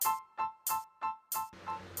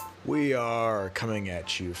We are coming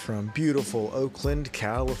at you from beautiful Oakland,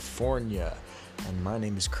 California. And my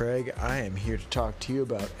name is Craig. I am here to talk to you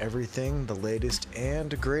about everything, the latest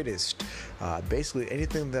and greatest. Basically,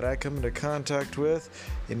 anything that I come into contact with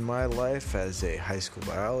in my life as a high school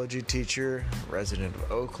biology teacher, resident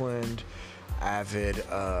of Oakland, avid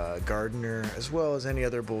gardener, as well as any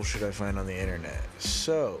other bullshit I find on the internet.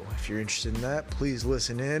 So, if you're interested in that, please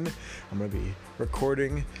listen in. I'm going to be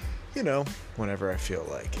recording, whenever I feel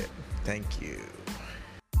like it. Thank you.